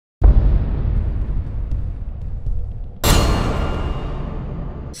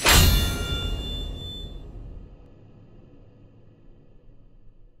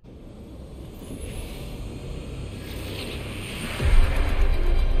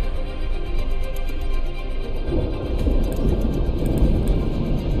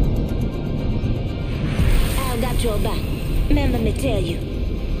to tell you.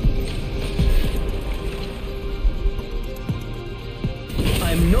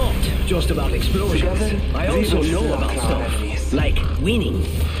 I'm not just about explosions. Together, I also know about stuff, like winning.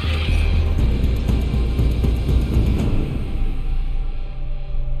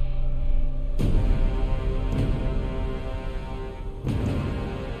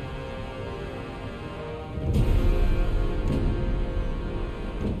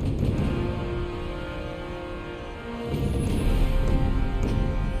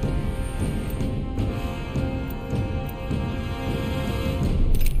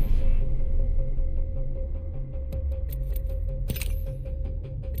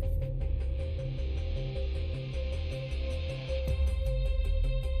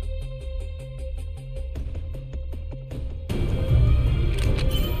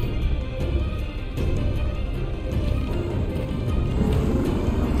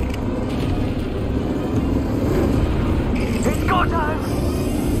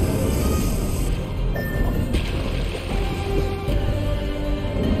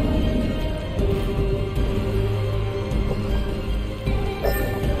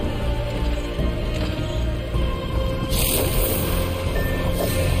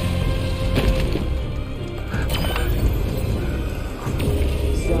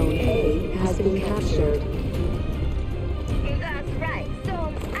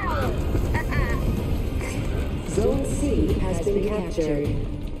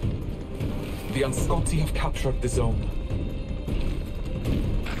 The Anscoti have captured the zone.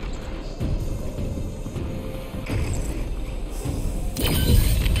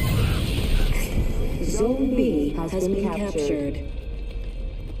 Zone B has been captured.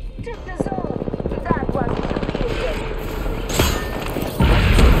 Took the zone. That was humiliating.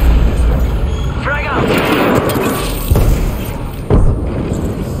 Frag out!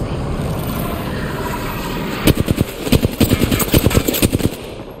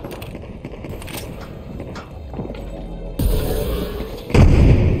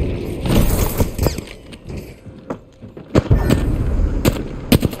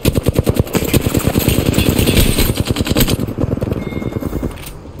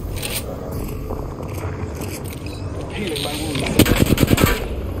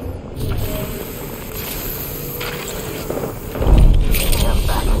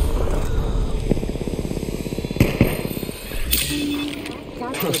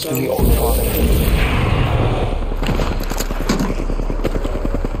 Trust in the Old Father.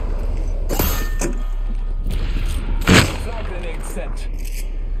 Flag grenade sent.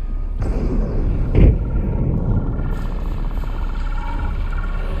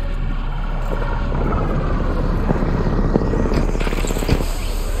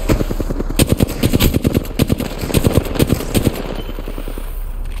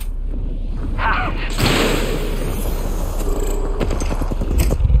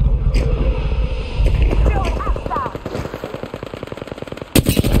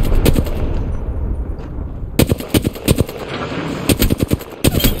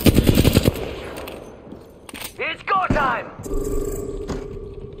 It's go time!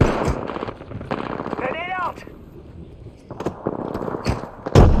 Grenade out!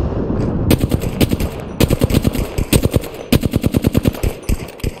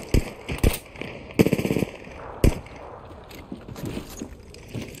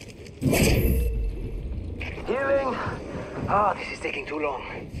 Healing! Ah, this is taking too long.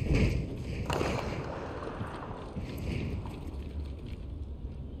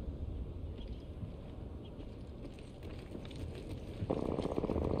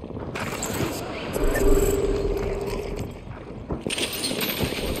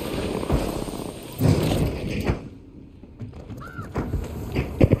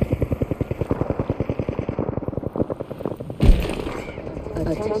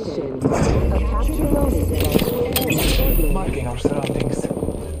 Attention. A capture notice. Marking our surroundings.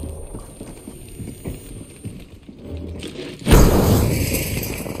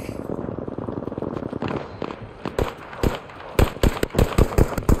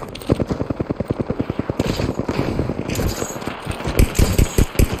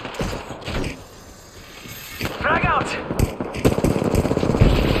 Frag out!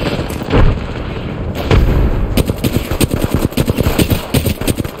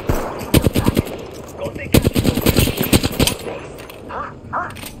 Huh?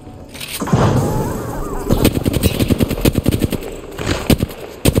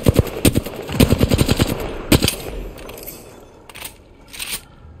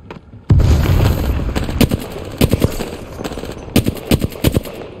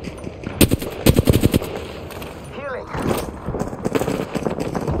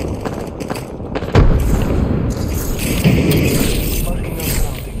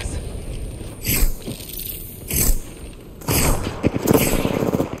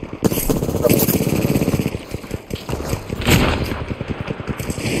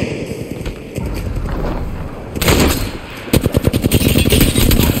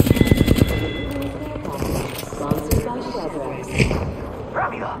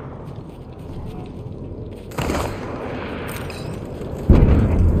 area.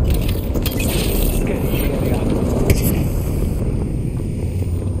 Scanning the area.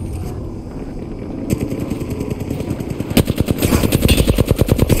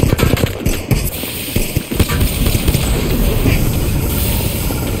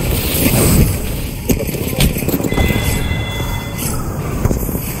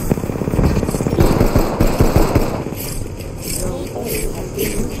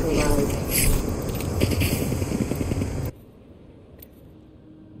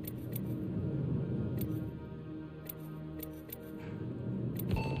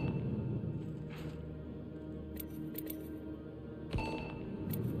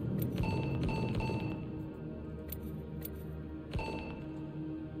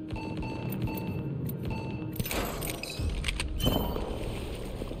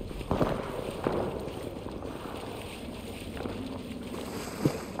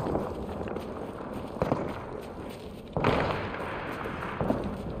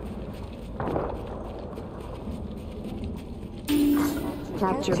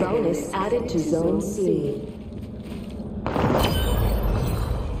 Capture bonus added to Zone C.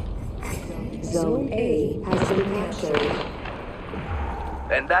 Zone A has been captured.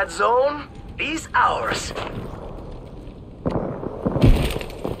 And that zone is ours.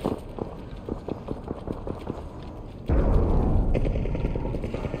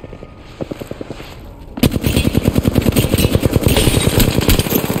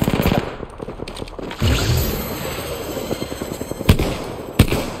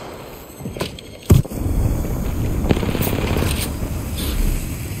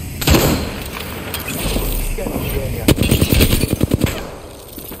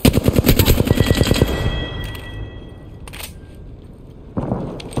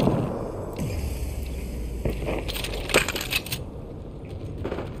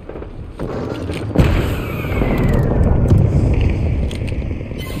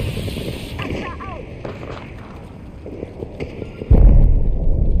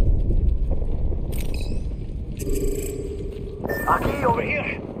 Aki, over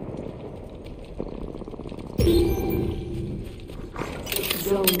here.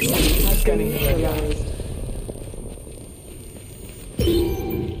 Zone C has been neutralized.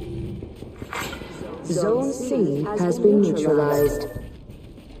 Zone C has been neutralized.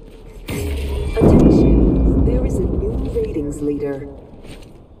 Attention, there is a new ratings leader.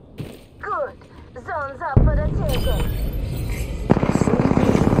 Good. Zone's up for the taking.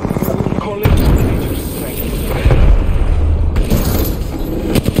 Calling major strength.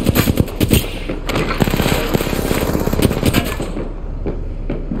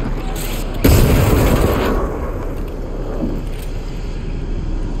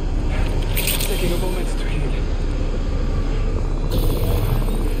 Taking a moment to heal.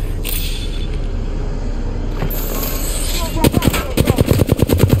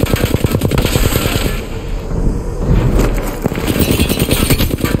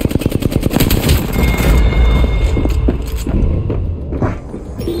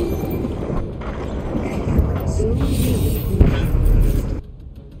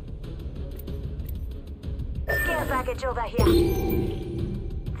 Care package over here.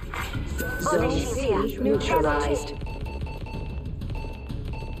 Zone C neutralized.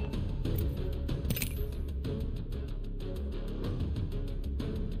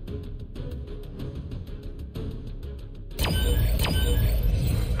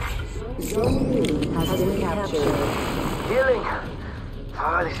 Zone B has been captured. Healing.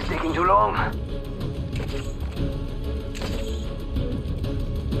 Ah, this is taking too long.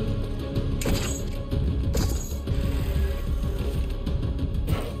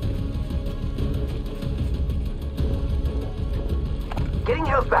 Getting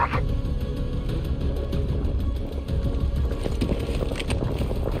health back.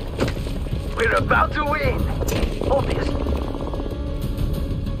 We're about to win. Obvious.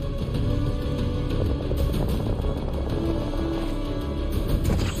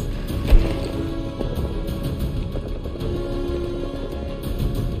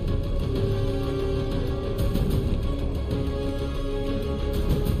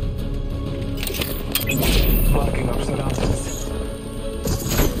 Marking our surroundings.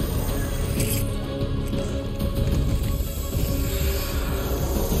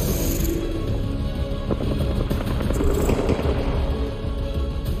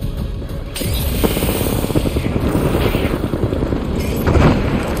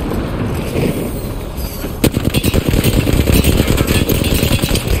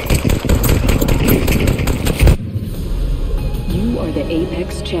 You are the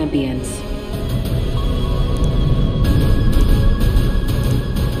Apex Champions.